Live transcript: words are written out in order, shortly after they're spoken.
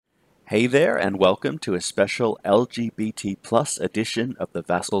Hey there, and welcome to a special LGBT plus edition of the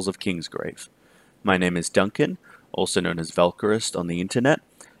Vassals of Kingsgrave. My name is Duncan, also known as Valkyrist on the internet,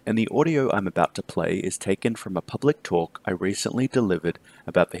 and the audio I'm about to play is taken from a public talk I recently delivered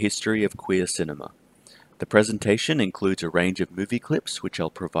about the history of queer cinema. The presentation includes a range of movie clips which I'll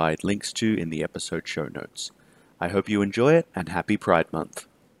provide links to in the episode show notes. I hope you enjoy it, and happy Pride Month.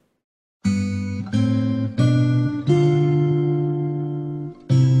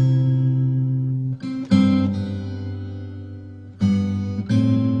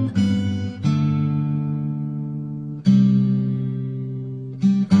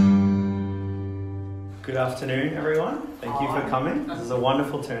 Good afternoon, everyone. Thank you for coming. This is a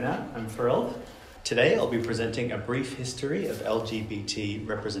wonderful turnout. I'm thrilled. Today, I'll be presenting a brief history of LGBT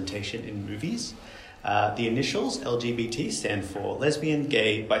representation in movies. The initials LGBT stand for lesbian,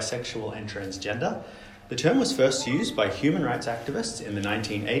 gay, bisexual, and transgender. The term was first used by human rights activists in the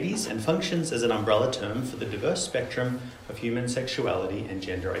 1980s and functions as an umbrella term for the diverse spectrum of human sexuality and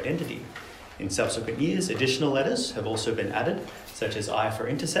gender identity. In subsequent years, additional letters have also been added, such as I for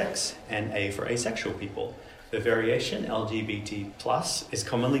intersex and A for asexual people. The variation LGBT+ is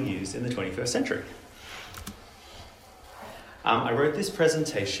commonly used in the 21st century. I wrote this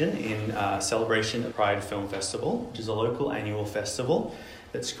presentation in celebration of Pride Film Festival, which is a local annual festival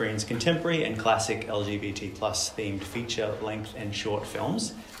that screens contemporary and classic LGBT+ themed feature, length and short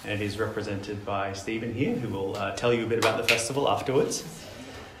films. And it is represented by Stephen here, who will tell you a bit about the festival afterwards.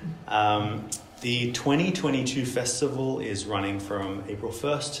 The 2022 festival is running from April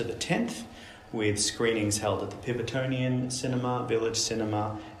 1st to the 10th, with screenings held at the Pivotonian Cinema, Village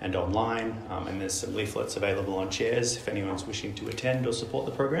Cinema, and online. And there's some leaflets available on chairs if anyone's wishing to attend or support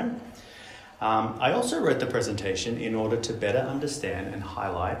the program. I also wrote the presentation in order to better understand and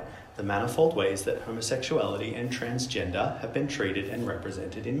highlight the manifold ways that homosexuality and transgender have been treated and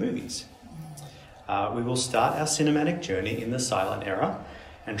represented in movies. We will start our cinematic journey in the silent era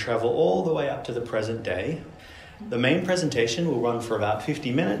and travel all the way up to the present day. The main presentation will run for about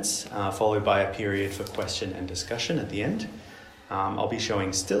 50 minutes, followed by a period for question and discussion at the end. I'll be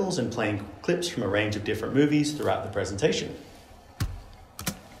showing stills and playing clips from a range of different movies throughout the presentation.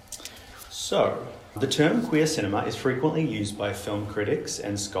 So, the term queer cinema is frequently used by film critics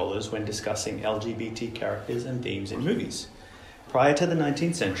and scholars when discussing LGBT characters and themes in movies. Prior to the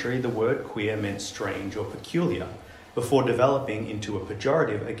 19th century, the word queer meant strange or peculiar, before developing into a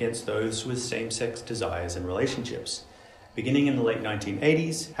pejorative against those with same-sex desires and relationships. Beginning in the late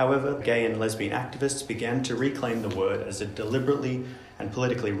 1980s, however, gay and lesbian activists began to reclaim the word as a deliberately and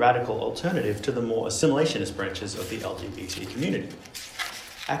politically radical alternative to the more assimilationist branches of the LGBT community.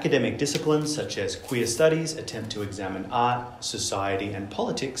 Academic disciplines such as queer studies attempt to examine art, society, and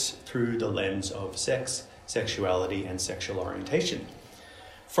politics through the lens of sex, sexuality, and sexual orientation.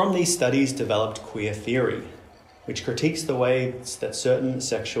 From these studies developed queer theory, which critiques the ways that certain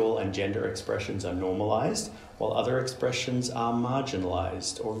sexual and gender expressions are normalized, while other expressions are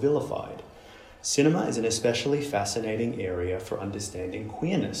marginalized or vilified. Cinema is an especially fascinating area for understanding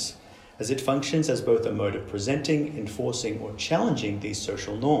queerness, as it functions as both a mode of presenting, enforcing, or challenging these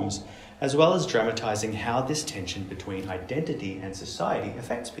social norms, as well as dramatizing how this tension between identity and society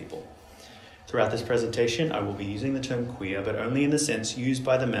affects people. Throughout this presentation, I will be using the term queer, but only in the sense used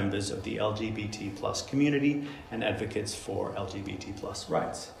by the members of the LGBT+ community and advocates for LGBT+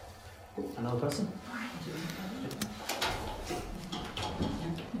 rights. Another person?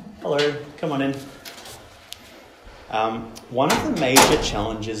 Hello, come on in. One of the major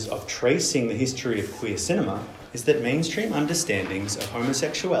challenges of tracing the history of queer cinema is that mainstream understandings of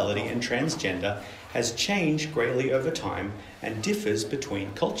homosexuality and transgender has changed greatly over time and differs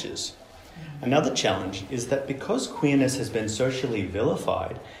between cultures. Another challenge is that because queerness has been socially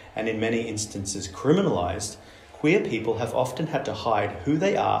vilified and in many instances criminalized, queer people have often had to hide who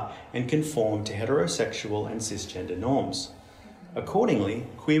they are and conform to heterosexual and cisgender norms. Accordingly,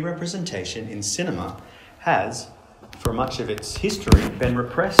 queer representation in cinema has, for much of its history, been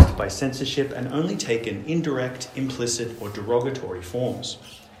repressed by censorship and only taken indirect, implicit, or derogatory forms.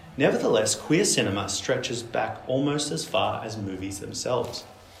 Nevertheless, queer cinema stretches back almost as far as movies themselves.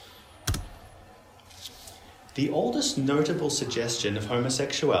 The oldest notable suggestion of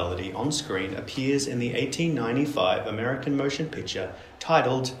homosexuality on screen appears in the 1895 American motion picture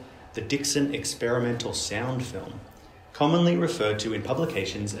titled The Dixon Experimental Sound Film, commonly referred to in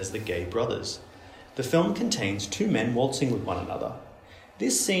publications as The Gay Brothers. The film contains two men waltzing with one another.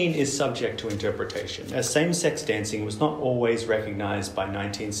 This scene is subject to interpretation, as same-sex dancing was not always recognized by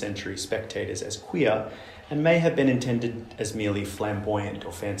 19th century spectators as queer and may have been intended as merely flamboyant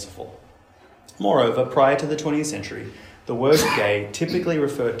or fanciful. Moreover, prior to the 20th century, The word gay typically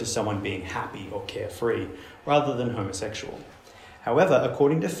referred to someone being happy or carefree, rather than homosexual. However,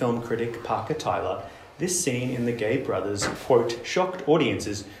 according to film critic Parker Tyler, this scene in The Gay Brothers, quote, shocked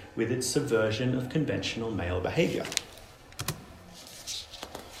audiences with its subversion of conventional male behaviour.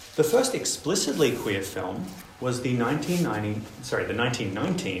 The first explicitly queer film was the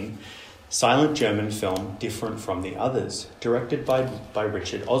 1919 silent German film Different from the Others, directed by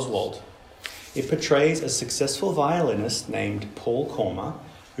Richard Oswald. It portrays a successful violinist named Paul Kormer,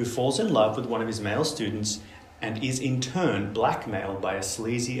 who falls in love with one of his male students and is in turn blackmailed by a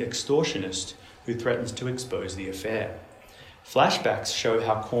sleazy extortionist who threatens to expose the affair. Flashbacks show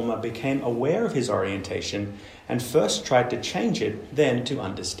how Kormer became aware of his orientation and first tried to change it, then to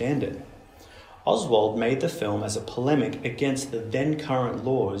understand it. Oswald made the film as a polemic against the then current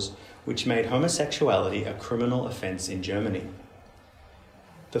laws which made homosexuality a criminal offence in Germany.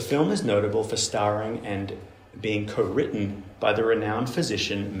 The film is notable for starring and being co-written by the renowned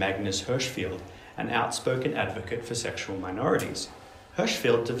physician Magnus Hirschfeld, an outspoken advocate for sexual minorities.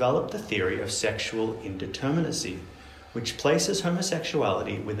 Hirschfeld developed the theory of sexual indeterminacy, which places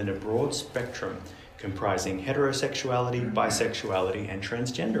homosexuality within a broad spectrum comprising heterosexuality, bisexuality, and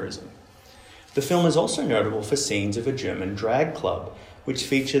transgenderism. The film is also notable for scenes of a German drag club, which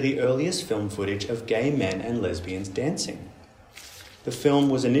feature the earliest film footage of gay men and lesbians dancing. The film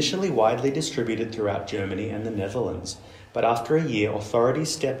was initially widely distributed throughout Germany and the Netherlands, but after a year,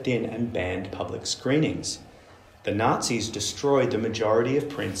 authorities stepped in and banned public screenings. The Nazis destroyed the majority of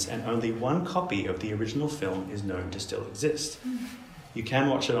prints, and only one copy of the original film is known to still exist. You can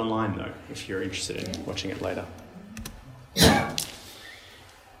watch it online, though, if you're interested in watching it later.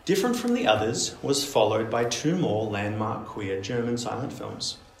 Different from the Others was followed by two more landmark queer German silent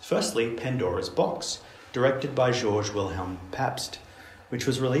films. Firstly, Pandora's Box, directed by Georg Wilhelm Pabst, which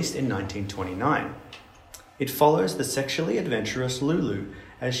was released in 1929. It follows the sexually adventurous Lulu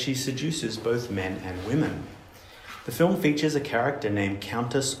as she seduces both men and women. The film features a character named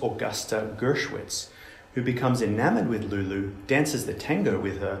Countess Augusta Gershwitz, who becomes enamored with Lulu, dances the tango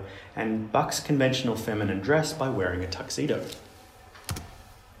with her, and bucks conventional feminine dress by wearing a tuxedo.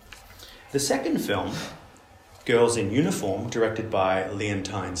 The second film, Girls in Uniform, directed by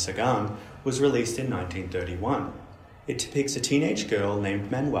Leontine Sagan, was released in 1931. It depicts a teenage girl named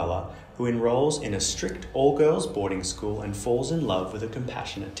Manuela who enrolls in a strict all-girls boarding school and falls in love with a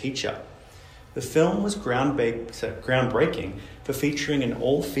compassionate teacher. The film was groundbreaking for featuring an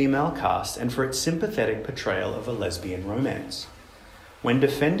all-female cast and for its sympathetic portrayal of a lesbian romance. When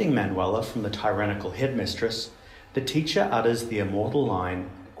defending Manuela from the tyrannical headmistress, the teacher utters the immortal line,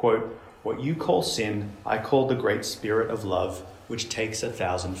 quote, "What you call sin, I call the great spirit of love, which takes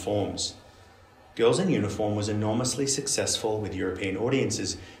 1,000 forms." Girls in Uniform was enormously successful with European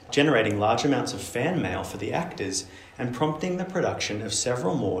audiences, generating large amounts of fan mail for the actors and prompting the production of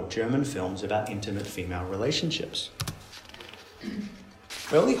several more German films about intimate female relationships.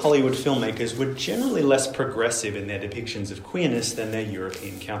 Early Hollywood filmmakers were generally less progressive in their depictions of queerness than their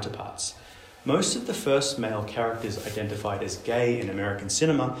European counterparts. Most of the first male characters identified as gay in American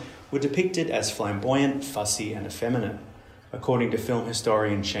cinema were depicted as flamboyant, fussy, and effeminate. According to film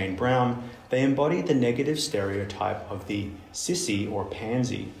historian Shane Brown, they embodied the negative stereotype of the sissy or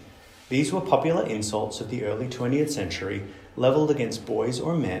pansy. These were popular insults of the early 20th century leveled against boys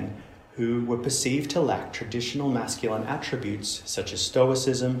or men who were perceived to lack traditional masculine attributes such as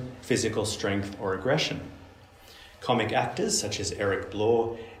stoicism, physical strength, or aggression. Comic actors such as Eric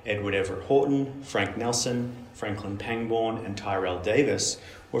Blore, Edward Everett Horton, Frank Nelson, Franklin Pangborn, and Tyrell Davis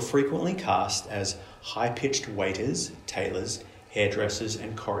were frequently cast as high-pitched waiters, tailors, hairdressers,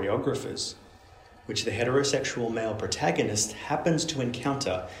 and choreographers, which the heterosexual male protagonist happens to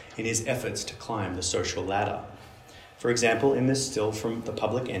encounter in his efforts to climb the social ladder. For example, in this still from The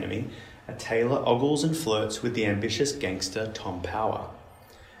Public Enemy, a tailor ogles and flirts with the ambitious gangster Tom Power.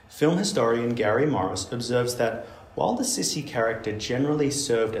 Film historian Gary Morris observes that while the sissy character generally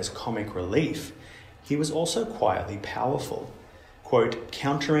served as comic relief, he was also quietly powerful, quote,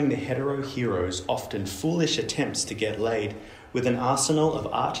 countering the hetero hero's often foolish attempts to get laid with an arsenal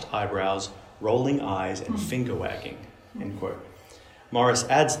of arched eyebrows, rolling eyes, and finger wagging, end quote. Morris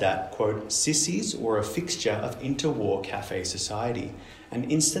adds that, quote, sissies were a fixture of interwar cafe society, an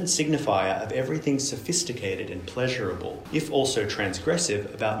instant signifier of everything sophisticated and pleasurable, if also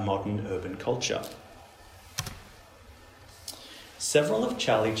transgressive about modern urban culture. Several of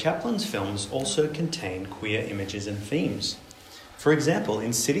Charlie Chaplin's films also contain queer images and themes. For example,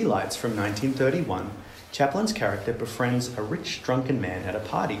 in City Lights from 1931, Chaplin's character befriends a rich drunken man at a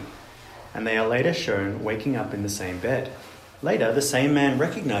party, and they are later shown waking up in the same bed. Later, the same man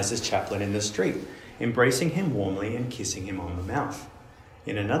recognizes Chaplin in the street, embracing him warmly and kissing him on the mouth.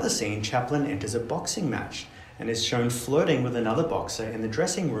 In another scene, Chaplin enters a boxing match and is shown flirting with another boxer in the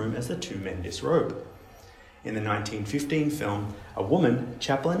dressing room as the two men disrobe. In the 1915 film, A Woman,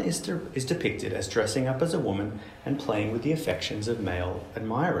 Chaplin is depicted as dressing up as a woman and playing with the affections of male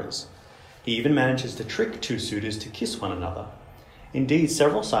admirers. He even manages to trick two suitors to kiss one another. Indeed,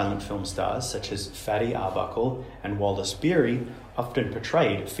 several silent film stars, such as Fatty Arbuckle and Wallace Beery, often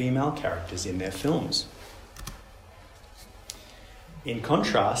portrayed female characters in their films. In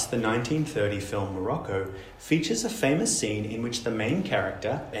contrast, the 1930 film Morocco features a famous scene in which the main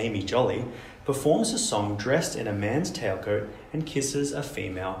character, Amy Jolly, performs a song dressed in a man's tailcoat and kisses a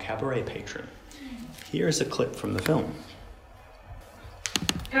female cabaret patron. Here is a clip from the film.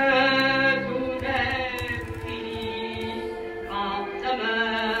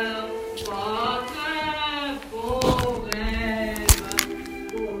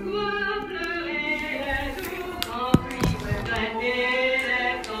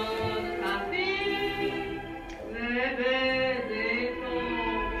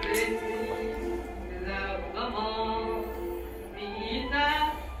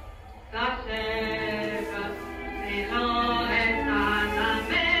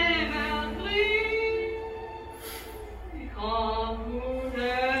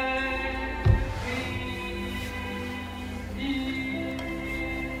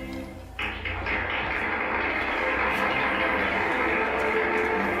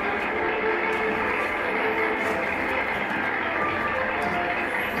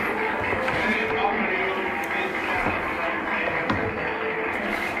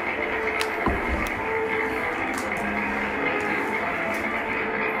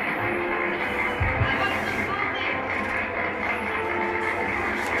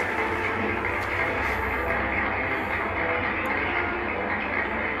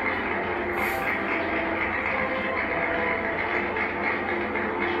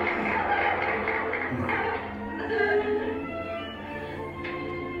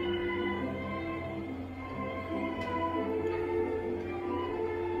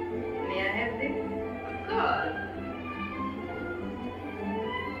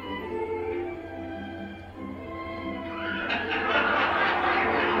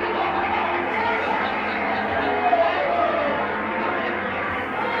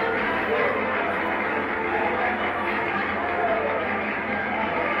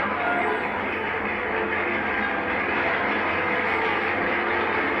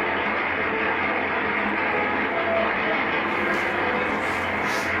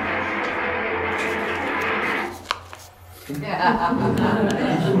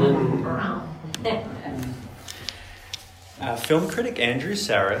 Film critic Andrew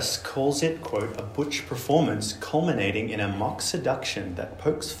Sarris calls it, quote, a butch performance culminating in a mock seduction that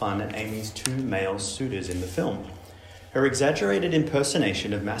pokes fun at Amy's two male suitors in the film. Her exaggerated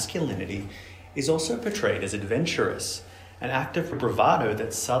impersonation of masculinity is also portrayed as adventurous, an act of bravado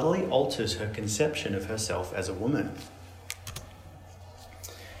that subtly alters her conception of herself as a woman.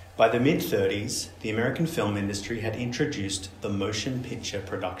 By the mid-30s, the American film industry had introduced the Motion Picture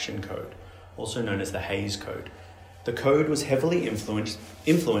Production Code, also known as the Hays Code. The code was heavily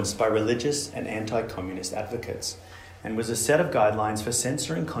influenced by religious and anti-communist advocates, and was a set of guidelines for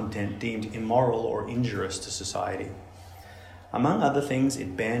censoring content deemed immoral or injurious to society. Among other things,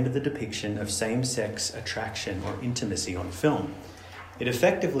 it banned the depiction of same-sex attraction or intimacy on film. It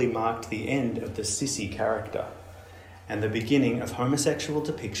effectively marked the end of the sissy character, and the beginning of homosexual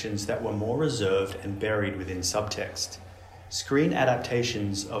depictions that were more reserved and buried within subtext. Screen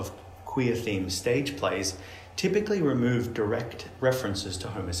adaptations of queer-themed stage plays typically removed direct references to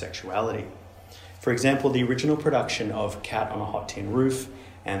homosexuality. For example, the original production of Cat on a Hot Tin Roof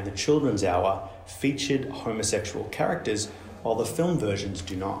and The Children's Hour featured homosexual characters, while the film versions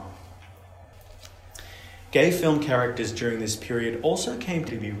do not. Gay film characters during this period also came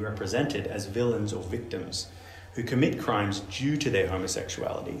to be represented as villains or victims who commit crimes due to their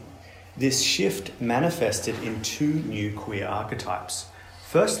homosexuality. This shift manifested in two new queer archetypes.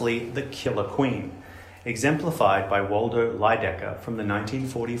 Firstly, the killer queen, exemplified by Waldo Lydecker from the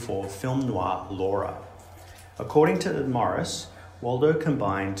 1944 film noir Laura. According to Morris, Waldo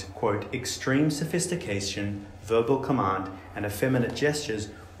combined, quote, extreme sophistication, verbal command, and effeminate gestures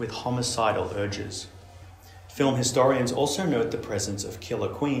with homicidal urges. Film historians also note the presence of killer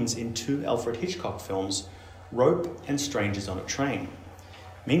queens in two Alfred Hitchcock films, Rope and Strangers on a Train.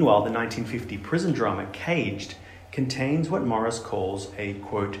 Meanwhile, the 1950 prison drama Caged contains what Morris calls a,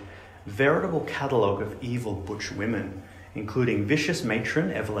 quote, veritable catalogue of evil butch women, including vicious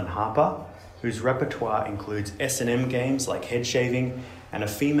matron Evelyn Harper, whose repertoire includes S&M games like head shaving, and a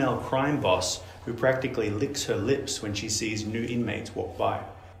female crime boss who practically licks her lips when she sees new inmates walk by."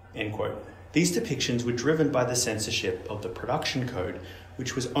 End quote. These depictions were driven by the censorship of the production code,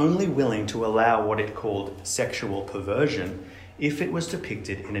 which was only willing to allow what it called sexual perversion if it was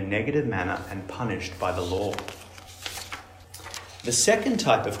depicted in a negative manner and punished by the law. The second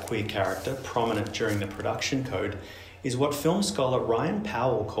type of queer character prominent during the production code is what film scholar Ryan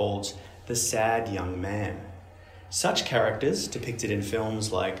Powell calls the sad young man. Such characters, depicted in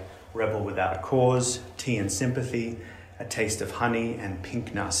films like Rebel Without a Cause, Tea and Sympathy, A Taste of Honey, and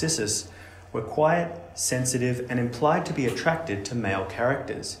Pink Narcissus, were quiet, sensitive, and implied to be attracted to male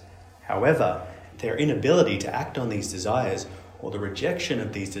characters. However, their inability to act on these desires or the rejection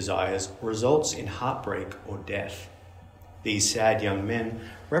of these desires results in heartbreak or death. These sad young men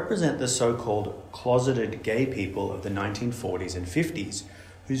represent the so-called closeted gay people of the 1940s and 50s,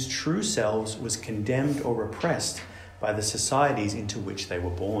 whose true selves was condemned or repressed by the societies into which they were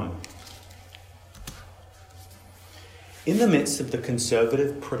born. In the midst of the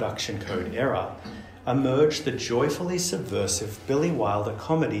conservative production code era, emerged the joyfully subversive Billy Wilder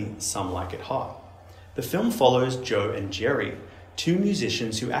comedy Some Like It Hot. The film follows Joe and Jerry, two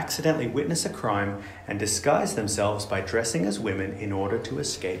musicians who accidentally witness a crime and disguise themselves by dressing as women in order to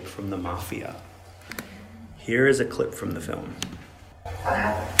escape from the mafia. Here is a clip from the film. What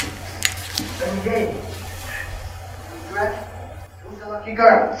happened? I'm engaged. Regret? Who's the lucky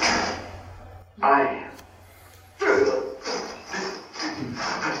girl? I.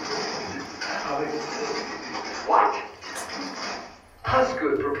 What?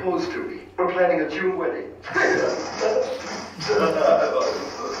 Osgood proposed to me. We're planning a June wedding.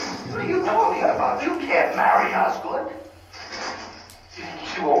 What are you talking about? You can't marry Osgood. You think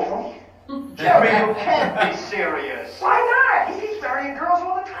he's too old for me? Jerry, you can't be serious. Why not? He keeps marrying girls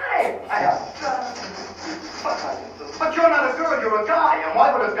all the time. But you're not a girl, you're a guy. And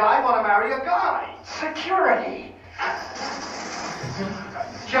why would a guy want to marry a guy? Security.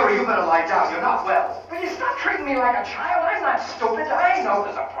 Jerry, you better lie down. You're not well. Will you stop treating me like a child? I'm not stupid. I know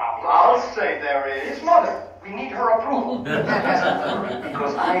there's a problem. I'll say there is. His mother. We need her approval.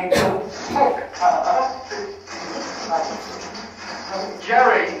 Because I don't smoke.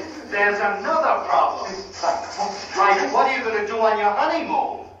 Jerry, there's another problem. Right, what are you going to do on your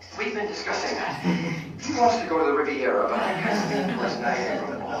honeymoon? We've been discussing that. He wants to go to the Riviera, but I can't speak to us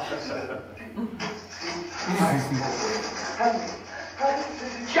Niagara.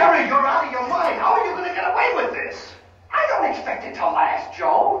 Jerry, you're out of your mind. How are you going to get away with this? I don't expect it to last,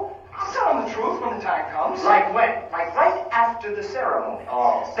 Joe. I'll tell him the truth when the time comes. Like when? Like right after the ceremony.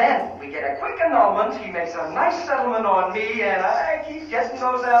 Oh. Then we get a quick annulment. He makes a nice settlement on me, and I keep getting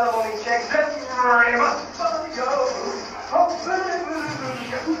those alimony checks every month. Oh,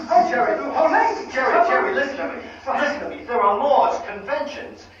 Jerry. Oh, Jerry, listen to me. Listen to me. There are laws,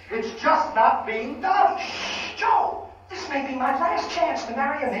 conventions. It's just not being done. Shh, Joe. This may be my last chance to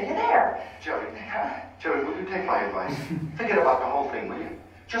marry a millionaire. Jerry, will you take my advice? Forget about the whole thing, will you?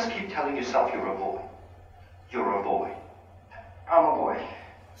 Just keep telling yourself you're a boy. You're a boy. I'm a boy.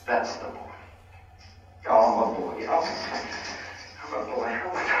 That's the boy. Oh, I'm a boy. I'm a boy.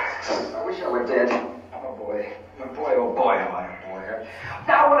 I wish I were dead. I'm a boy. I'm a boy. Oh, boy, am I a boy.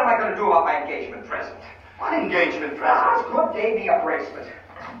 Now, what am I going to do about my engagement present? What engagement present? Osgood gave me a bracelet.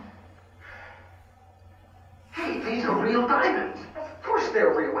 Hey, these are real diamonds. Of course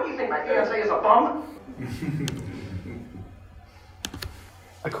they're real. What do you think, my fiancé is a bum?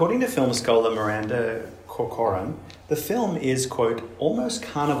 According to film scholar Miranda Corcoran, the film is, quote, almost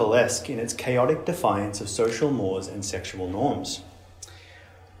carnivalesque in its chaotic defiance of social mores and sexual norms.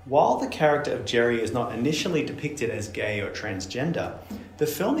 While the character of Jerry is not initially depicted as gay or transgender, the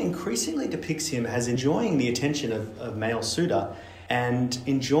film increasingly depicts him as enjoying the attention of a male suitor and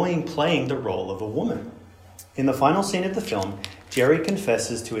enjoying playing the role of a woman. In the final scene of the film, Jerry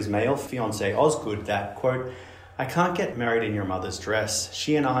confesses to his male fiancé Osgood that, quote, I can't get married in your mother's dress.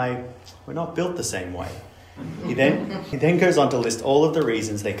 She and I, we're not built the same way. He then goes on to list all of the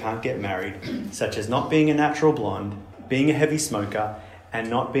reasons they can't get married, such as not being a natural blonde, being a heavy smoker, and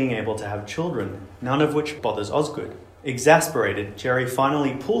not being able to have children, none of which bothers Osgood. Exasperated, Jerry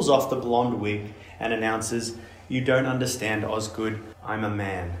finally pulls off the blonde wig and announces, you don't understand, Osgood, I'm a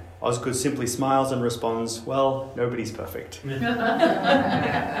man. Osgood simply smiles and responds, well, nobody's perfect. As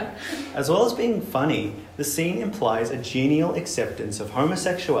well as being funny, the scene implies a genial acceptance of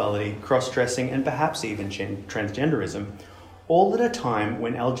homosexuality, cross-dressing, and perhaps even transgenderism, all at a time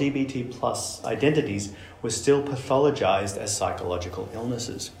when LGBT plus identities were still pathologized as psychological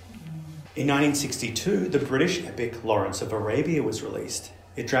illnesses. In 1962, the British epic Lawrence of Arabia was released.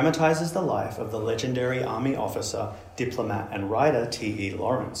 It dramatizes the life of the legendary army officer, diplomat, and writer T.E.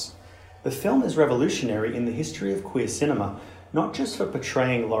 Lawrence. The film is revolutionary in the history of queer cinema, not just for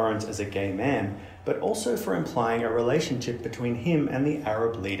portraying Lawrence as a gay man, but also for implying a relationship between him and the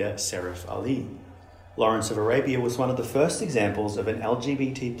Arab leader Serif Ali. Lawrence of Arabia was one of the first examples of an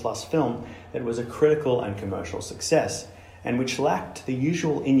LGBT+ film that was a critical and commercial success, and which lacked the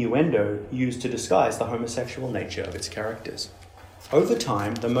usual innuendo used to disguise the homosexual nature of its characters. Over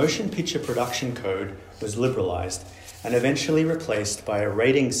time, the motion picture production code was liberalized and eventually replaced by a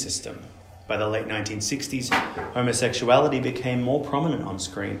rating system. By the late 1960s, homosexuality became more prominent on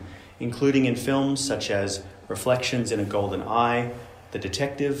screen, including in films such as Reflections in a Golden Eye, The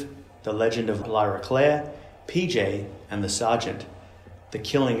Detective, The Legend of Lyra Clare, PJ, and The Sergeant. The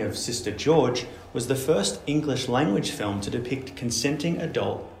Killing of Sister George was the first English-language film to depict consenting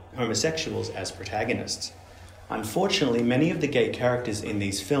adult homosexuals as protagonists. Unfortunately, many of the gay characters in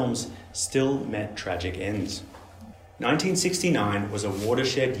these films still met tragic ends. 1969 was a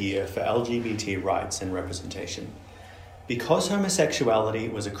watershed year for LGBT rights and representation. Because homosexuality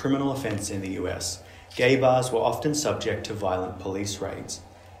was a criminal offence in the US, gay bars were often subject to violent police raids.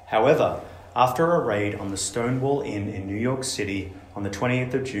 However, after a raid on the Stonewall Inn in New York City on the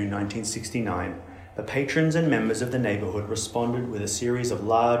 28th of June 1969, the patrons and members of the neighborhood responded with a series of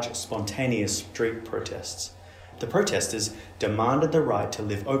large, spontaneous street protests. The protesters demanded the right to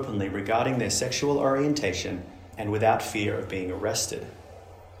live openly regarding their sexual orientation and without fear of being arrested.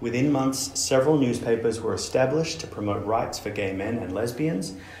 Within months, several newspapers were established to promote rights for gay men and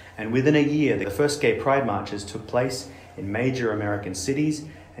lesbians, and within a year, the first gay pride marches took place in major American cities,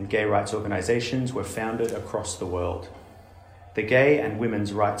 and gay rights organizations were founded across the world. The gay and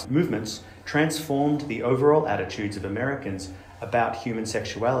women's rights movements transformed the overall attitudes of Americans about human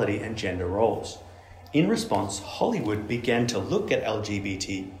sexuality and gender roles. In response, Hollywood began to look at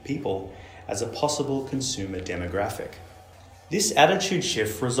LGBT people as a possible consumer demographic. This attitude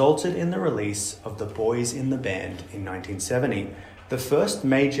shift resulted in the release of The Boys in the Band in 1970, the first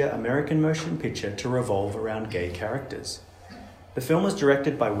major American motion picture to revolve around gay characters. The film was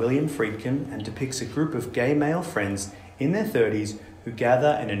directed by William Friedkin and depicts a group of gay male friends in their 30s who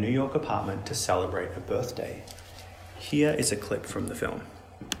gather in a New York apartment to celebrate a birthday. Here is a clip from the film.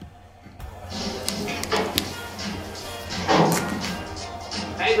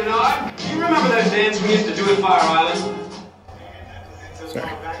 Hey Bernard, do you remember that dance we used to do at Fire Island? Sorry. I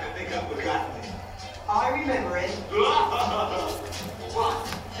think I've forgotten it. I remember it. 1,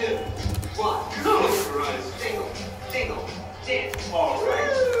 2, 1, 2. Christ. Jingle, jingle, dance. All right.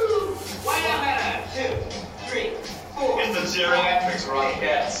 Wait a minute. 2, 3, 4. It's the geriatrics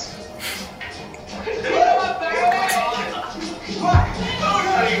Rockettes. What?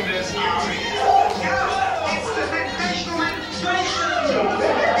 How do you miss It's the sensational administration.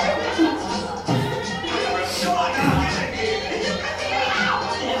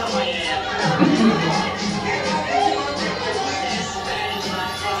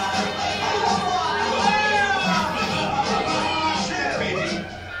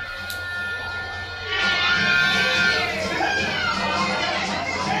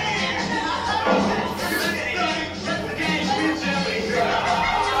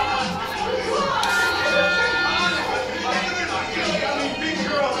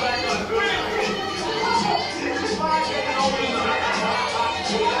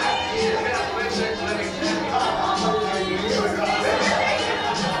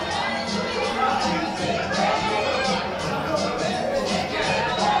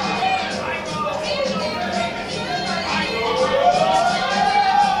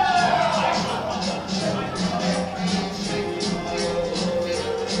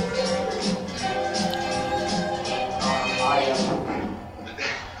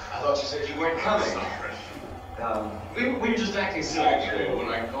 We were just acting silly. Actually, when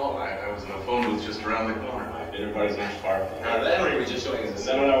I called, I was in a phone booth just around the corner. Everybody's much far from here. Then we were just showing us.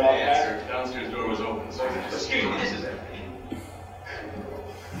 Then when I walked past, the downstairs door was open. So excuse me, this is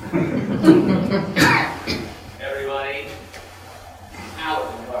everybody.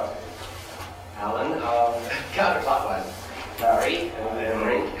 Alan, counterclockwise. Larry, and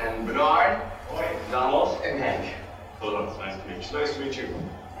Henry, and Bernard, Donald, and Hank. Hello, it's nice to meet you. Nice to meet you.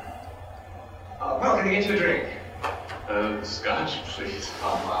 Well, can I get you a drink? Scotch, please.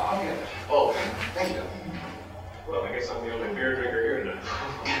 I'll get it. Oh, thank you. Well, I guess I'm the only beer drinker here tonight.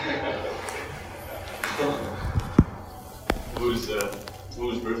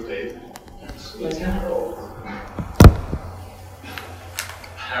 Whose birthday? It's Harold.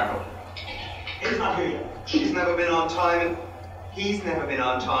 Harold. He's not here yet. She's never been on time, and he's never been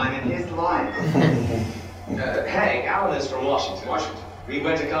on time in his life. Hank, Alan is from Washington. We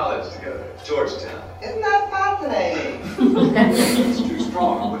went to college together, Georgetown. Isn't that fascinating? It's true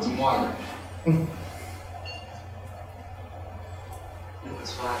strong. I'll put some water in. No,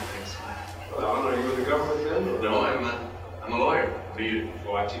 it's fine. It's fine. Well, Alan, are you with the government then? No, I'm a lawyer. What are you?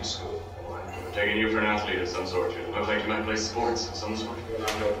 Oh, I teach school. Oh, I'm taking you for an athlete of some sort. You look like you might play sports of some sort. Well,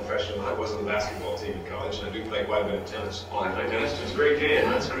 I'm no professional. I was on the basketball team in college, and I do play quite a bit of tennis. Oh, I play tennis. It's a great game.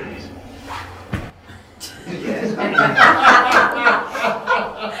 That's great. Yes.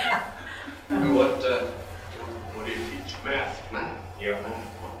 What do you teach? Math. Math. Yeah.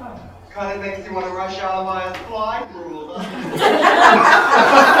 Kind of makes you want to rush out of my fly rule, huh?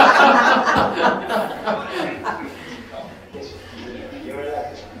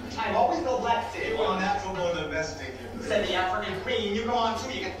 I'm always elected. Well, natural born domestic. Said the African queen, you go on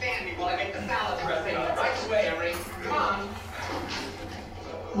too, you can fan me while I make the salad dressing. Right away, Emery. Come on.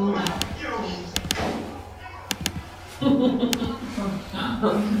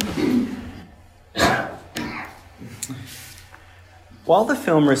 While the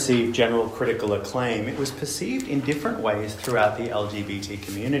film received general critical acclaim, it was perceived in different ways throughout the LGBT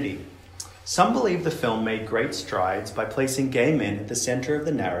community. Some believe the film made great strides by placing gay men at the centre of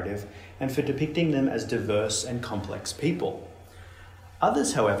the narrative and for depicting them as diverse and complex people.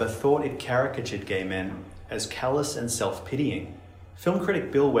 Others, however, thought it caricatured gay men as callous and self-pitying. Film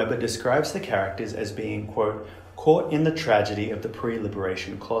critic Bill Weber describes the characters as being, quote, caught in the tragedy of the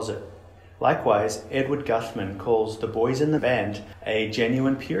pre-liberation closet. Likewise, Edward Guthman calls The Boys in the Band a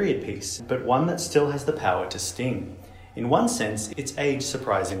genuine period piece, but one that still has the power to sting. In one sense, it's aged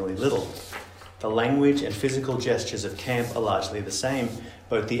surprisingly little. The language and physical gestures of camp are largely the same,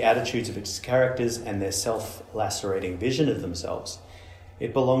 both the attitudes of its characters and their self-lacerating vision of themselves.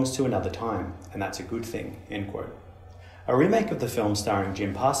 It belongs to another time, and that's a good thing, end quote. A remake of the film starring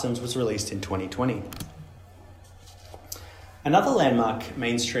Jim Parsons was released in 2020. Another landmark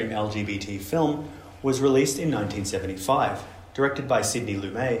mainstream LGBT film was released in 1975. Directed by Sidney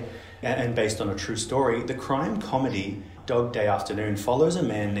Lumet and based on a true story, the crime comedy Dog Day Afternoon follows a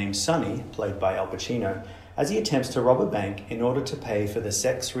man named Sonny, played by Al Pacino, as he attempts to rob a bank in order to pay for the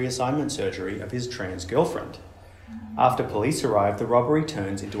sex reassignment surgery of his trans girlfriend. After police arrive, the robbery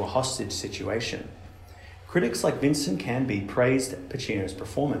turns into a hostage situation. Critics like Vincent Canby praised Pacino's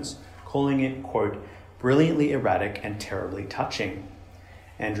performance, calling it, quote, brilliantly erratic and terribly touching.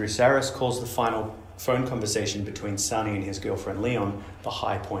 Andrew Saris calls the final phone conversation between Sonny and his girlfriend Leon the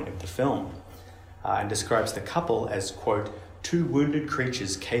high point of the film, and describes the couple as, quote, two wounded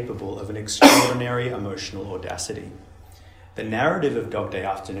creatures capable of an extraordinary emotional audacity. The narrative of Dog Day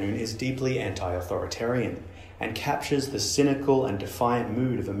Afternoon is deeply anti-authoritarian and captures the cynical and defiant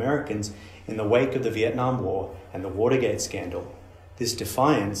mood of Americans in the wake of the Vietnam War and the Watergate scandal. This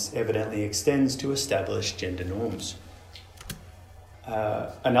defiance evidently extends to established gender norms.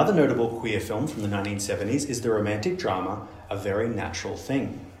 Another notable queer film from the 1970s is the romantic drama A Very Natural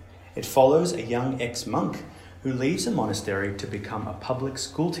Thing. It follows a young ex-monk who leaves a monastery to become a public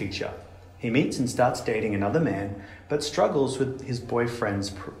school teacher. He meets and starts dating another man, but struggles with his boyfriend's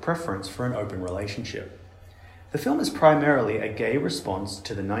preference for an open relationship. The film is primarily a gay response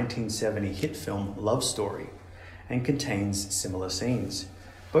to the 1970 hit film Love Story, and contains similar scenes.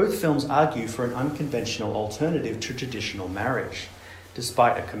 Both films argue for an unconventional alternative to traditional marriage,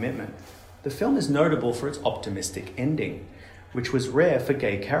 despite a commitment. The film is notable for its optimistic ending, which was rare for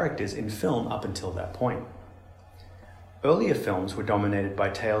gay characters in film up until that point. Earlier films were dominated by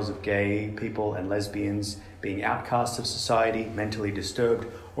tales of gay people and lesbians being outcasts of society, mentally disturbed,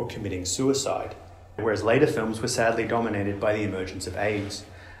 or committing suicide, whereas later films were sadly dominated by the emergence of AIDS.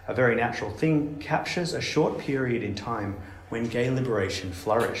 A Very Natural Thing captures a short period in time when gay liberation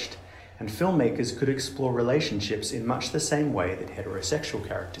flourished, and filmmakers could explore relationships in much the same way that heterosexual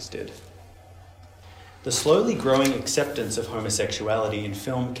characters did. The slowly growing acceptance of homosexuality in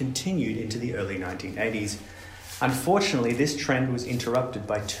film continued into the early 1980s. Unfortunately, this trend was interrupted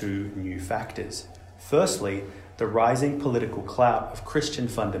by two new factors. Firstly, the rising political clout of Christian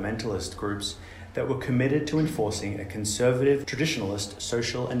fundamentalist groups that were committed to enforcing a conservative, traditionalist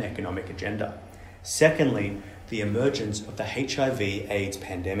social and economic agenda. Secondly, the emergence of the HIV/AIDS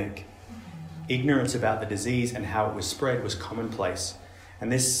pandemic. Ignorance about the disease and how it was spread was commonplace, and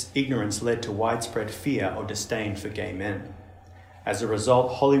this ignorance led to widespread fear or disdain for gay men. As a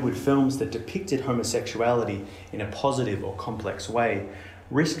result, Hollywood films that depicted homosexuality in a positive or complex way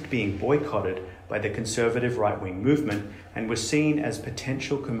risked being boycotted by the conservative right-wing movement and were seen as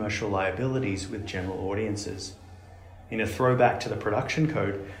potential commercial liabilities with general audiences. In a throwback to the production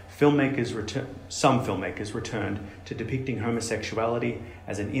code, some filmmakers returned to depicting homosexuality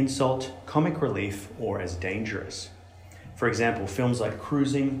as an insult, comic relief, or as dangerous. For example, films like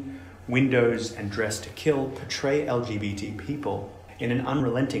Cruising, Windows, and Dress to Kill portray LGBT people in an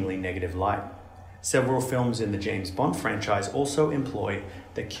unrelentingly negative light. Several films in the James Bond franchise also employ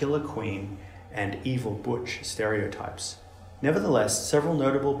the killer queen and evil butch stereotypes. Nevertheless, several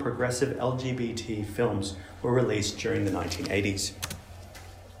notable progressive LGBT films were released during the 1980s.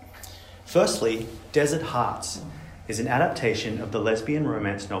 Firstly, Desert Hearts is an adaptation of the lesbian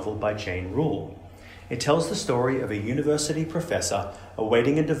romance novel by Jane Rule. It tells the story of a university professor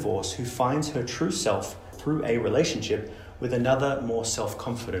awaiting a divorce who finds her true self through a relationship with another, more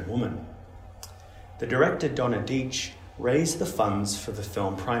self-confident woman. The director Donna Deitch raised the funds for the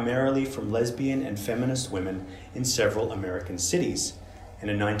film primarily from lesbian and feminist women in several American cities. In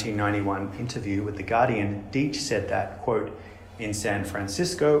a 1991 interview with The Guardian, Deitch said that, quote, "In San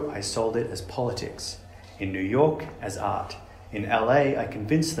Francisco, I sold it as politics. In New York, as art. In LA, I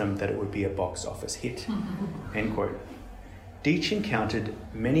convinced them that it would be a box office hit." End quote. Deitch encountered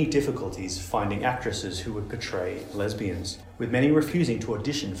many difficulties finding actresses who would portray lesbians, with many refusing to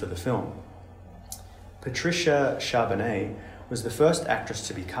audition for the film. Patricia Charbonnet was the first actress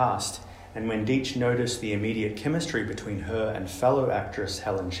to be cast, and when Deitch noticed the immediate chemistry between her and fellow actress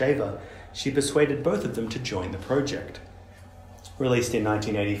Helen Shaver, she persuaded both of them to join the project. Released in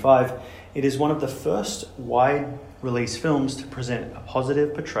 1985, it is one of the first wide-release films to present a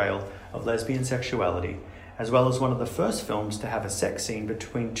positive portrayal of lesbian sexuality, as well as one of the first films to have a sex scene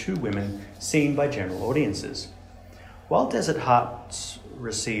between two women seen by general audiences. While Desert Hearts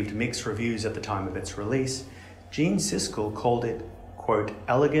received mixed reviews at the time of its release, Gene Siskel called it, quote,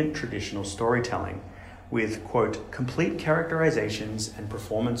 "elegant traditional storytelling," with, quote, "complete characterizations and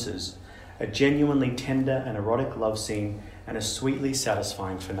performances, a genuinely tender and erotic love scene, and a sweetly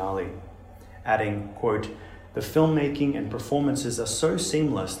satisfying finale," adding, quote, "the filmmaking and performances are so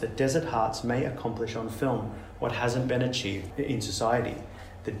seamless that Desert Hearts may accomplish on film what hasn't been achieved in society,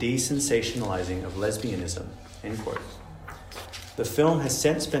 the desensationalizing of lesbianism," end quote. The film has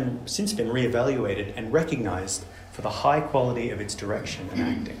since been reevaluated and recognized for the high quality of its direction and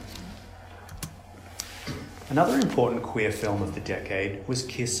acting. Another important queer film of the decade was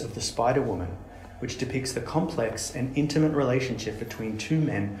Kiss of the Spider Woman, which depicts the complex and intimate relationship between two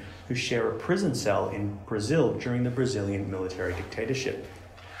men who share a prison cell in Brazil during the Brazilian military dictatorship.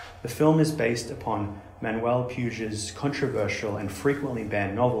 The film is based upon Manuel Puig's controversial and frequently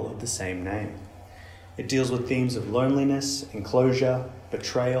banned novel of the same name. It deals with themes of loneliness, enclosure,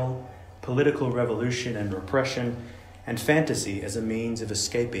 betrayal, political revolution and repression, and fantasy as a means of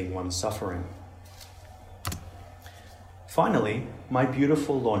escaping one's suffering. Finally, My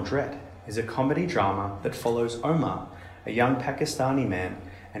Beautiful Laundrette is a comedy drama that follows Omar, a young Pakistani man,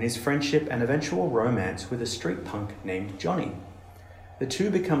 and his friendship and eventual romance with a street punk named Johnny. The two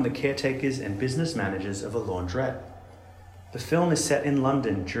become the caretakers and business managers of a laundrette. The film is set in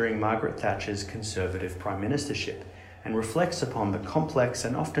London during Margaret Thatcher's Conservative prime ministership and reflects upon the complex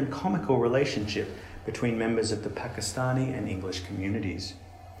and often comical relationship between members of the Pakistani and English communities.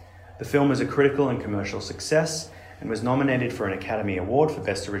 The film is a critical and commercial success and was nominated for an Academy Award for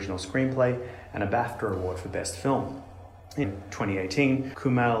Best Original Screenplay and a BAFTA Award for Best Film. In 2018,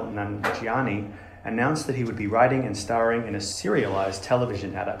 Kumail Nanjiani announced that he would be writing and starring in a serialized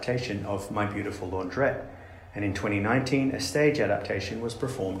television adaptation of My Beautiful Laundrette, and in 2019, a stage adaptation was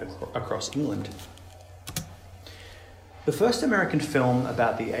performed across England. The first American film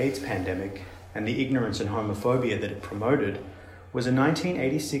about the AIDS pandemic and the ignorance and homophobia that it promoted was a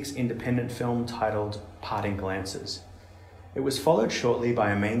 1986 independent film titled Parting Glances. It was followed shortly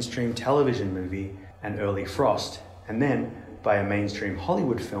by a mainstream television movie, An Early Frost, and then by a mainstream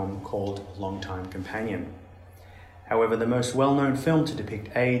Hollywood film called Longtime Companion. However, the most well-known film to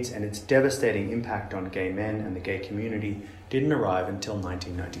depict AIDS and its devastating impact on gay men and the gay community didn't arrive until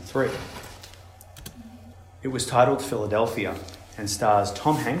 1993. It was titled Philadelphia and stars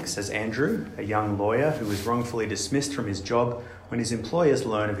Tom Hanks as Andrew, a young lawyer who was wrongfully dismissed from his job when his employers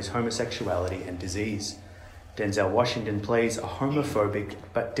learn of his homosexuality and disease. Denzel Washington plays a homophobic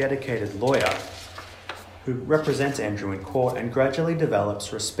but dedicated lawyer who represents Andrew in court and gradually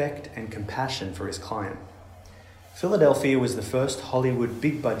develops respect and compassion for his client. Philadelphia was the first Hollywood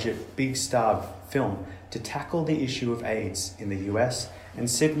big-budget, big-star film to tackle the issue of AIDS in the US and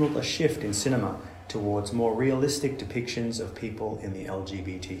signaled a shift in cinema towards more realistic depictions of people in the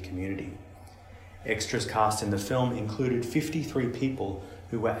LGBT community. Extras cast in the film included 53 people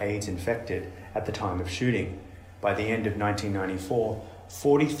who were AIDS infected at the time of shooting. By the end of 1994,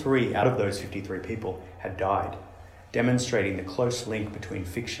 43 out of those 53 people had died, demonstrating the close link between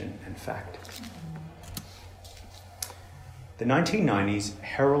fiction and fact. The 1990s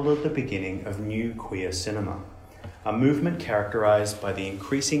heralded the beginning of new queer cinema, a movement characterized by the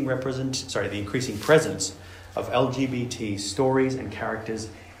increasing presence of LGBT stories and characters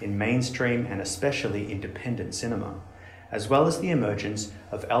in mainstream and especially independent cinema, as well as the emergence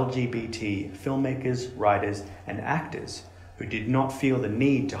of LGBT filmmakers, writers, and actors who did not feel the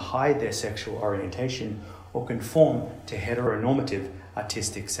need to hide their sexual orientation or conform to heteronormative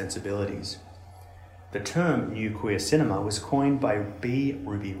artistic sensibilities. The term New Queer Cinema was coined by B.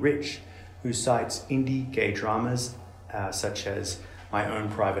 Ruby Rich, who cites indie gay dramas such as My Own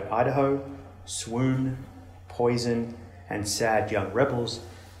Private Idaho, Swoon, Poison, and Sad Young Rebels,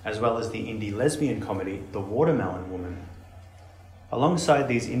 as well as the indie lesbian comedy The Watermelon Woman. Alongside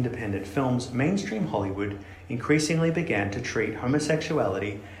these independent films, mainstream Hollywood increasingly began to treat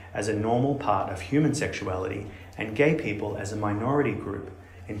homosexuality as a normal part of human sexuality and gay people as a minority group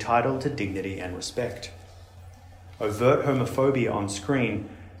entitled to dignity and respect. Overt homophobia on screen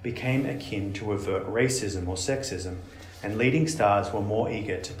became akin to overt racism or sexism, and leading stars were more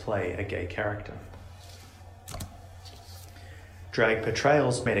eager to play a gay character. Drag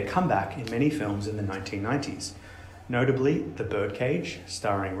portrayals made a comeback in many films in the 1990s, notably The Birdcage,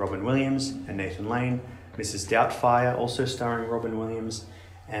 starring Robin Williams and Nathan Lane, Mrs. Doubtfire, also starring Robin Williams,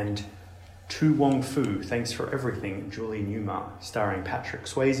 and To Wong Foo, Thanks for Everything, Julie Newmar, starring Patrick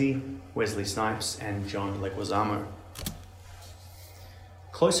Swayze, Wesley Snipes, and John Leguizamo.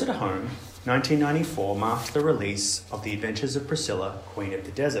 Closer to home, 1994 marked the release of The Adventures of Priscilla, Queen of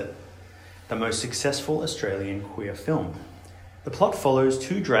the Desert, the most successful Australian queer film. The plot follows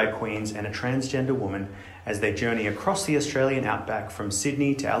two drag queens and a transgender woman as they journey across the Australian outback from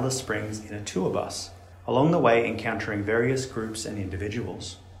Sydney to Alice Springs in a tour bus, along the way encountering various groups and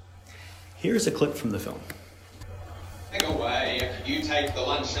individuals. Here is a clip from the film. Take away, you take the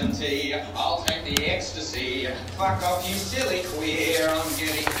lunch and tea, I'll take the ecstasy. Fuck off, you silly queer, I'm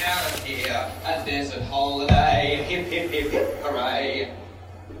getting out of here. A desert holiday, hip hip hip hip hooray.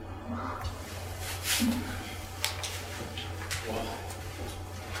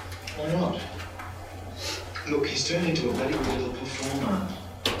 Why not? Look, he's turned into a bloody good little performer.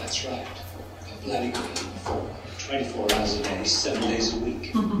 That's right. A bloody good little performer. 24 hours a day, 7 days a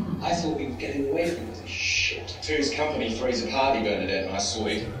week. I thought we were getting away from this shit. Two's company, three's a party, Bernadette, my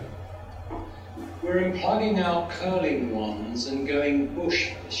sweet. We're unplugging our curling wands and going bush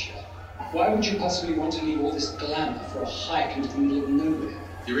for this show. Why would you possibly want to leave all this glamour for a hike into the middle of nowhere?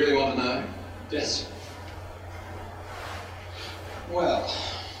 You really want to know? Yes. Well,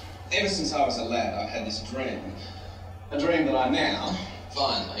 ever since I was a lad, I've had this dream. A dream that I now,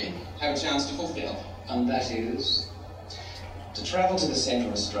 finally, have a chance to fulfill. And that is? To travel to the centre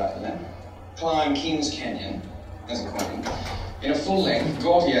of Australia, climb Kings Canyon, as a queen, in a full-length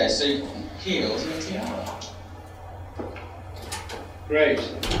Gaultier sequin, heels and a tiara. Great.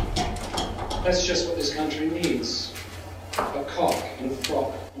 That's just what this country needs. A cock and a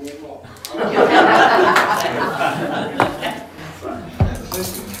frock and a rock.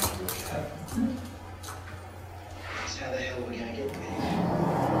 That's how the hell we're gonna get there.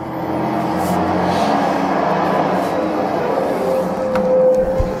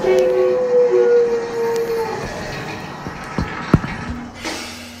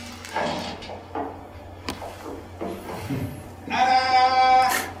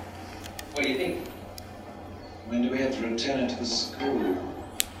 What do you think? When do we have to return it to the school?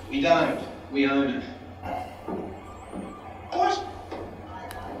 We don't. We own it. What?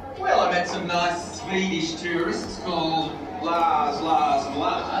 Well, I met some nice Swedish tourists called Lars, and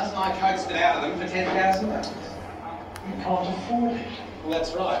I coaxed it out of them for $10,000. You can't afford it. Well,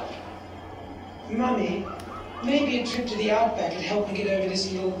 that's right. Mummy, maybe a trip to the outback would help me get over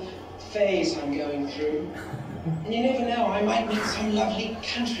this little phase I'm going through. And you never know, I might meet some lovely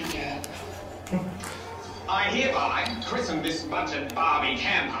country girl. I hereby christen this bunch of Barbie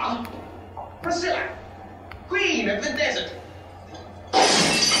camper Priscilla, Queen of the Desert.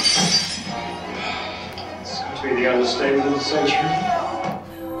 It's going to be the understatement of the century.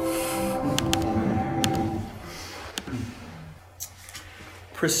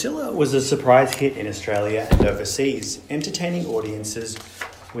 Priscilla was a surprise hit in Australia and overseas, entertaining audiences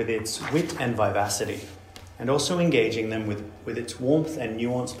with its wit and vivacity, and also engaging them with its warmth and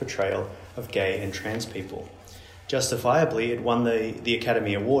nuanced portrayal of gay and trans people. Justifiably, it won the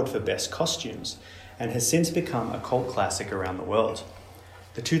Academy Award for Best Costumes and has since become a cult classic around the world.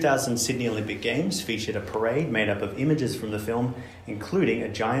 The 2000 Sydney Olympic Games featured a parade made up of images from the film, including a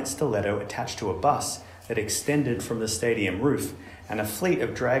giant stiletto attached to a bus that extended from the stadium roof and a fleet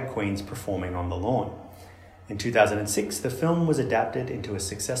of drag queens performing on the lawn. In 2006, the film was adapted into a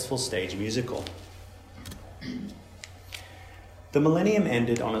successful stage musical. The millennium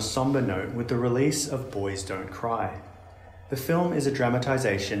ended on a somber note with the release of Boys Don't Cry. The film is a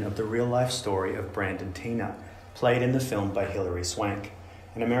dramatization of the real-life story of Brandon Teena, played in the film by Hilary Swank,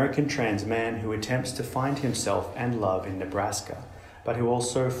 an American trans man who attempts to find himself and love in Nebraska, but who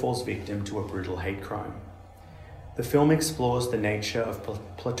also falls victim to a brutal hate crime. The film explores the nature of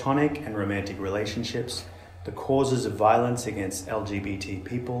platonic and romantic relationships, the causes of violence against LGBT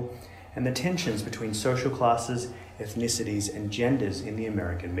people, and the tensions between social classes, ethnicities, and genders in the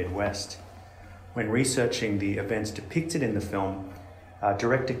American Midwest. When researching the events depicted in the film,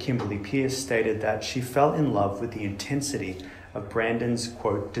 director Kimberly Peirce stated that she fell in love with the intensity of Brandon's,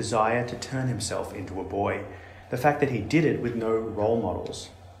 quote, desire to turn himself into a boy, the fact that he did it with no role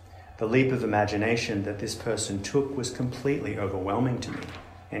models. The leap of imagination that this person took was completely overwhelming to me,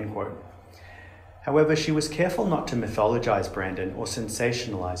 end quote. However, she was careful not to mythologize Brandon or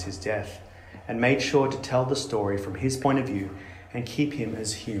sensationalize his death, and made sure to tell the story from his point of view and keep him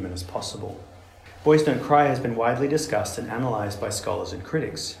as human as possible. Boys Don't Cry has been widely discussed and analysed by scholars and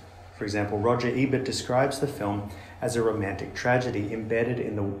critics. For example, Roger Ebert describes the film as a romantic tragedy embedded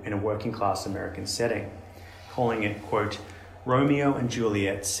in a working-class American setting, calling it, quote, Romeo and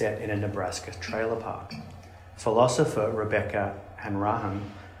Juliet set in a Nebraska trailer park. Philosopher Rebecca Hanrahan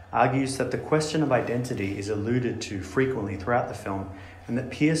argues that the question of identity is alluded to frequently throughout the film, and that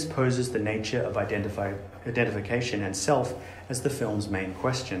Peirce poses the nature of identification and self as the film's main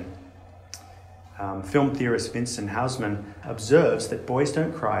question. Film theorist Vincent Hausman observes that Boys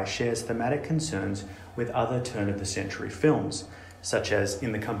Don't Cry shares thematic concerns with other turn-of-the-century films, such as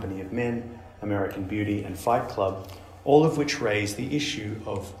In the Company of Men, American Beauty, and Fight Club, all of which raise the issue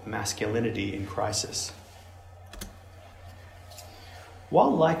of masculinity in crisis.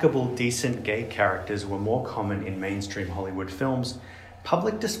 While likable, decent gay characters were more common in mainstream Hollywood films,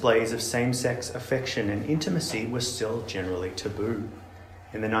 public displays of same-sex affection and intimacy were still generally taboo.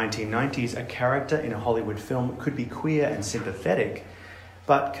 In the 1990s, a character in a Hollywood film could be queer and sympathetic,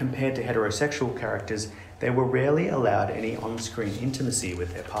 but compared to heterosexual characters, they were rarely allowed any on-screen intimacy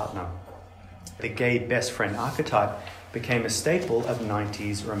with their partner. The gay best friend archetype became a staple of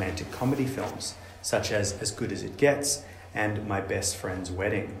 90s romantic comedy films, such as Good as It Gets and My Best Friend's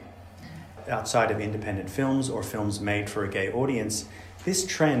Wedding. Outside of independent films or films made for a gay audience, this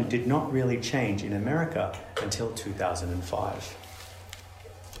trend did not really change in America until 2005.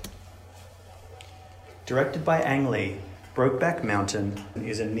 Directed by Ang Lee, Brokeback Mountain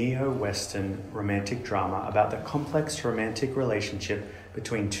is a neo-Western romantic drama about the complex romantic relationship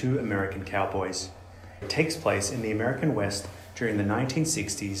between two American cowboys. It takes place in the American West during the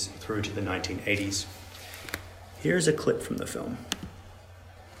 1960s through to the 1980s. Here's a clip from the film.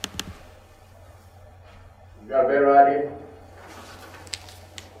 You got a better idea?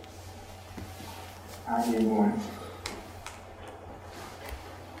 I need one.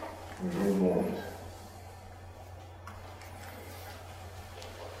 You need one.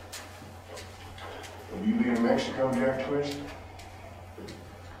 Have you been in Mexico, Jack Twist?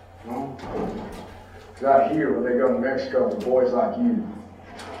 No? Because out here, when they go to Mexico, the boys like you.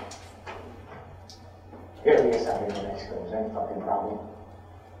 Hell yes, I've been to Mexico. Is that a fucking problem?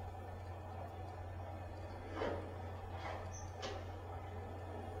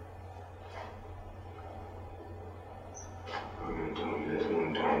 I'm gonna tell you this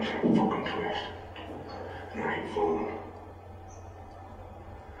one time, Jack fucking Twist. And I ain't fooling.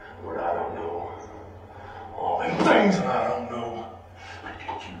 What I don't know, all them things that I don't know, could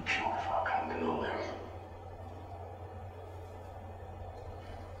get you killed if I come to know them.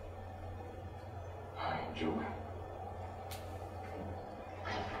 I ain't joking.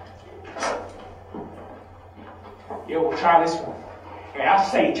 Yeah, we'll try this one. And I'll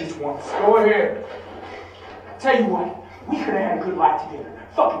say it just once. Go ahead. Tell you what, we could have had a good life together.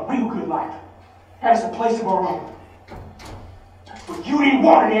 Fucking real good life. Had us a place of our own. But you didn't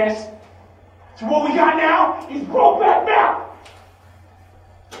want it, Ennis. So what we got now is Brokeback Mountain.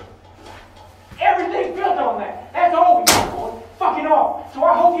 Everything's built on that. That's all we got, boy. Fucking all. So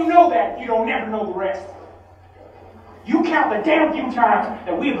I hope you know that if you don't never know the rest. You count the damn few times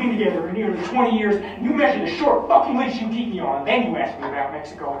that we have been together in nearly 20 years, and you measure the short fucking leash you keep me on, and then you ask me about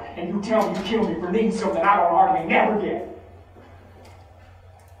Mexico, and you tell me you killed me for needing something I don't hardly never get.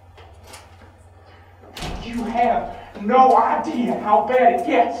 You have no idea how bad it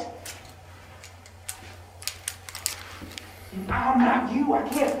gets. I'm not you. I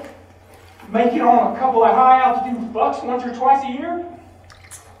can't make it on a couple of high-altitude bucks once or twice a year.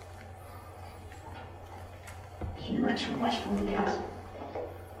 You're too much for me, guys.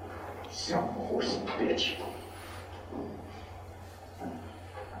 Some horsey bitch.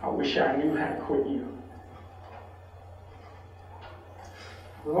 I wish I knew how to quit you.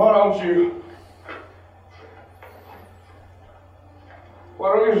 Why don't you?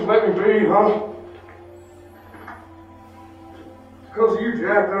 Why don't you just let me be, huh? Because of you,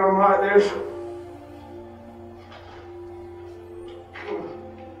 Jack, that I'm like this.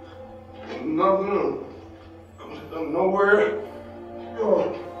 Nothing. I'm nowhere.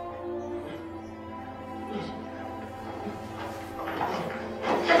 Oh.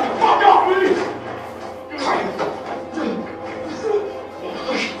 Fuck off, please!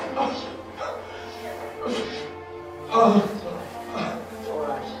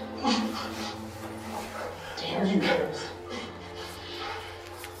 Damn you guys.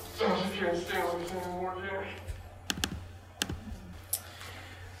 I can't stand this anymore, Jack.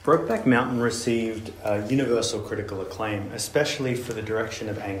 Brokeback Mountain received universal critical acclaim, especially for the direction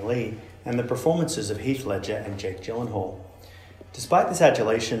of Ang Lee and the performances of Heath Ledger and Jake Gyllenhaal. Despite this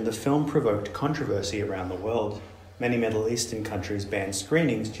adulation, the film provoked controversy around the world. Many Middle Eastern countries banned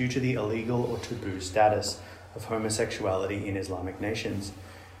screenings due to the illegal or taboo status of homosexuality in Islamic nations.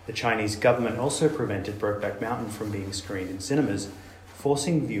 The Chinese government also prevented Brokeback Mountain from being screened in cinemas,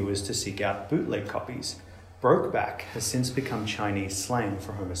 forcing viewers to seek out bootleg copies. Brokeback has since become Chinese slang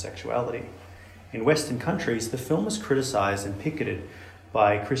for homosexuality. In Western countries, the film was criticized and picketed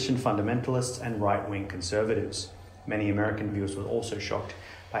by Christian fundamentalists and right-wing conservatives. Many American viewers were also shocked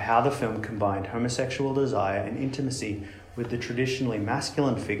by how the film combined homosexual desire and intimacy with the traditionally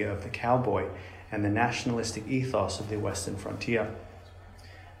masculine figure of the cowboy and the nationalistic ethos of the Western frontier.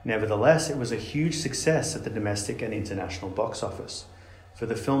 Nevertheless, it was a huge success at the domestic and international box office. For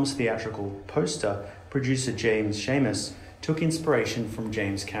the film's theatrical poster, producer James Schamus took inspiration from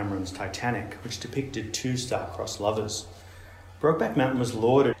James Cameron's Titanic, which depicted two star-crossed lovers. Brokeback Mountain was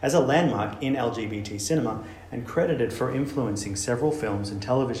lauded as a landmark in LGBT cinema and credited for influencing several films and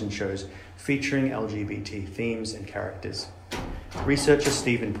television shows featuring LGBT themes and characters. Researcher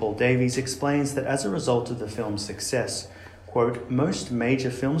Stephen Paul Davies explains that as a result of the film's success, quote, most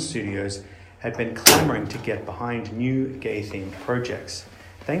major film studios had been clamoring to get behind new gay-themed projects.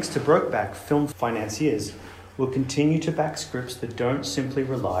 Thanks to Brokeback, film financiers will continue to back scripts that don't simply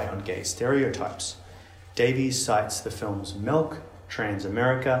rely on gay stereotypes. Davies cites the films Milk,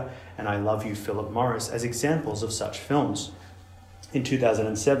 Transamerica, and I Love You, Philip Morris as examples of such films. In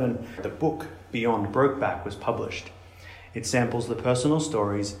 2007, the book Beyond Brokeback was published. It samples the personal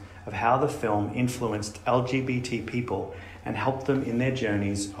stories of how the film influenced LGBT people and helped them in their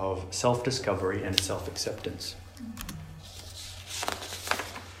journeys of self-discovery and self-acceptance.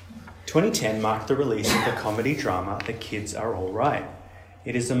 2010 marked the release of the comedy drama The Kids Are All Right.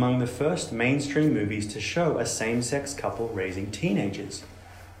 It is among the first mainstream movies to show a same-sex couple raising teenagers.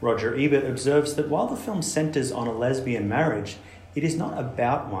 Roger Ebert observes that while the film centers on a lesbian marriage, it is not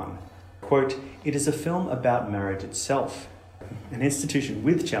about one. Quote, it is a film about marriage itself, an institution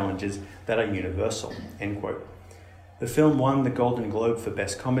with challenges that are universal, end quote. The film won the Golden Globe for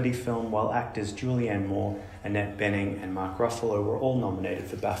Best Comedy Film, while actors Julianne Moore, Annette Bening, and Mark Ruffalo were all nominated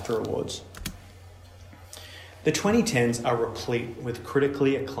for BAFTA awards. The 2010s are replete with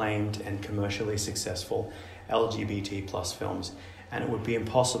critically acclaimed and commercially successful LGBT plus films, and it would be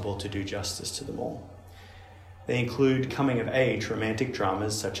impossible to do justice to them all. They include coming-of-age romantic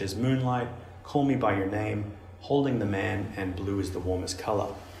dramas such as Moonlight, Call Me By Your Name, Holding the Man, and Blue Is the Warmest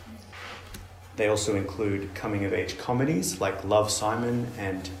Color. They also include coming-of-age comedies like Love, Simon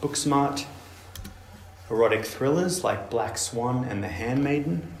and Booksmart, erotic thrillers like Black Swan and The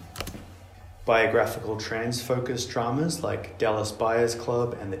Handmaiden, biographical trans-focused dramas like Dallas Buyers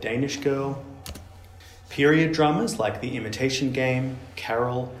Club and The Danish Girl, period dramas like The Imitation Game,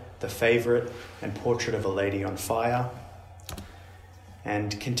 Carol, The Favourite, and Portrait of a Lady on Fire,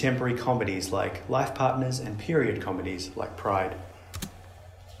 and contemporary comedies like Life Partners and period comedies like Pride.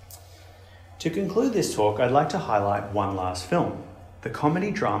 To conclude this talk, I'd like to highlight one last film, the comedy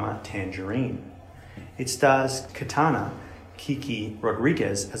drama Tangerine. It stars Katana Kiki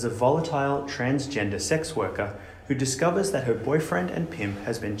Rodriguez as a volatile transgender sex worker who discovers that her boyfriend and pimp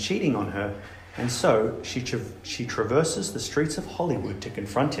has been cheating on her, and so she traverses the streets of Hollywood to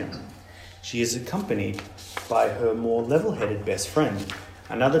confront him. She is accompanied by her more level-headed best friend,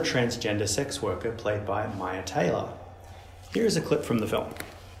 another transgender sex worker played by Maya Taylor. Here is a clip from the film.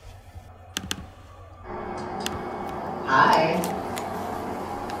 Hi.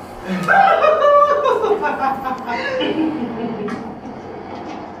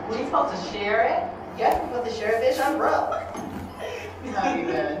 Were you supposed to share it? Yes, you're supposed to share it, bitch. I'm broke. How you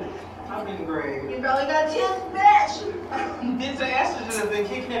been? I've been great. You barely got a chance, bitch. This estrogen has been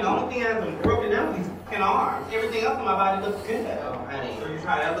kicking in. The only thing that has been broken down is these fucking arms. Everything else in my body looks good. Oh, honey. So you're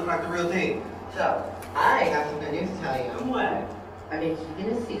trying to look like the real thing. So, I got some good news to tell you. What? I've been keeping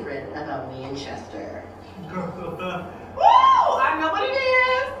a secret about me and Chester. Woo! I know what it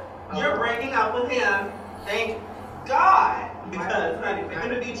is. You're breaking up with him. Thank God. Because, honey, for him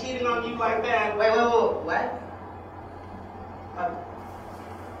to be cheating on you like that. Wait, what?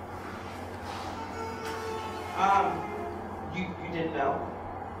 You didn't know?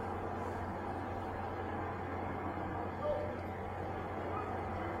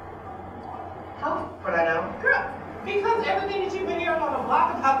 How would I know? Girl, because everything that you've been hearing on the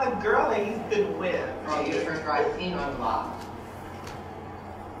block about the girl that he's been with. Oh, you're the first girl I've seen on the block.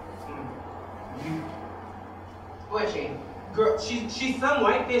 Who is she? Girl, she's some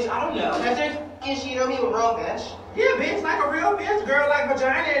white fish, I don't know. Is she know me with real fish? Yeah, bitch, like a real fish, girl, like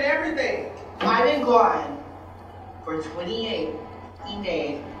vagina and everything. I've been gone for 28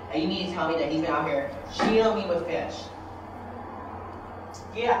 days, and you need to tell me that he's been out here cheating on me with fish.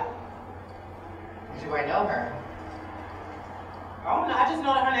 Yeah. Do I know her? Oh no, I just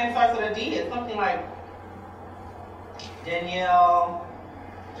know that her name starts with a D. It's something like Danielle,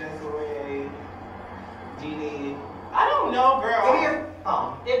 Desiree, Dee. I don't know, girl. Give me your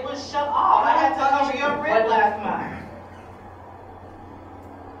phone. It was shut off. I had to cover your rent last month.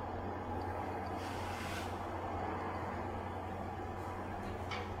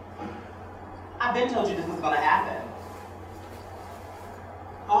 I've been told you this was gonna happen.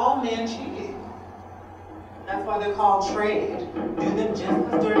 All men cheat. That's why they're called trade. Do them just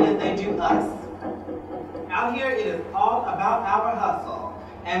as dirty as they do us. Out here, it is all about our hustle.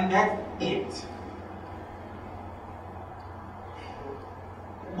 And that's it.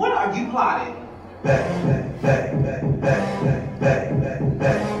 What are you plotting?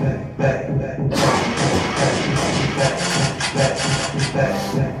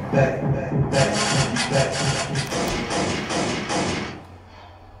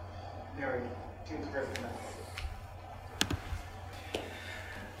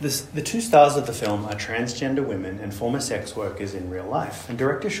 The two stars of the film are transgender women and former sex workers in real life, and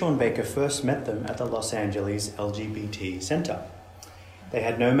director Sean Baker first met them at the Los Angeles LGBT Center. They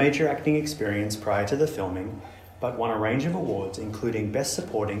had no major acting experience prior to the filming, but won a range of awards, including Best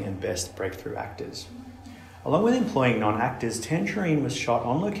Supporting and Best Breakthrough Actors. Along with employing non-actors, Tangerine was shot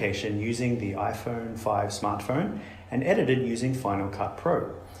on location using the iPhone 5 smartphone and edited using Final Cut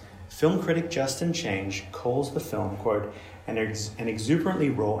Pro. Film critic Justin Change calls the film, quote, an exuberantly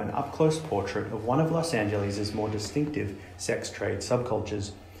raw and up-close portrait of one of Los Angeles' more distinctive sex trade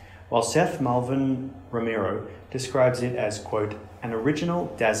subcultures, while Seth Malvin Romero describes it as, quote, an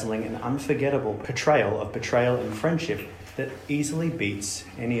original, dazzling, and unforgettable portrayal of betrayal and friendship that easily beats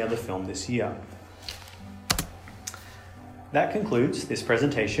any other film this year. That concludes this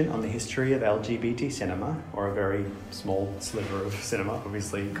presentation on the history of LGBT cinema, or a very small sliver of cinema.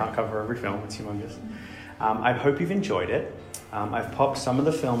 Obviously, you can't cover every film, it's humongous. I hope you've enjoyed it. I've popped some of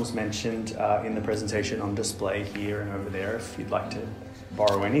the films mentioned in the presentation on display here and over there. If you'd like to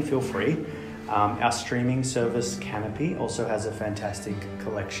borrow any, feel free. Our streaming service Canopy also has a fantastic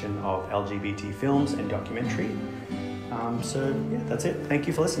collection of LGBT films and documentary. So yeah, that's it. Thank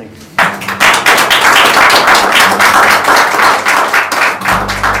you for listening.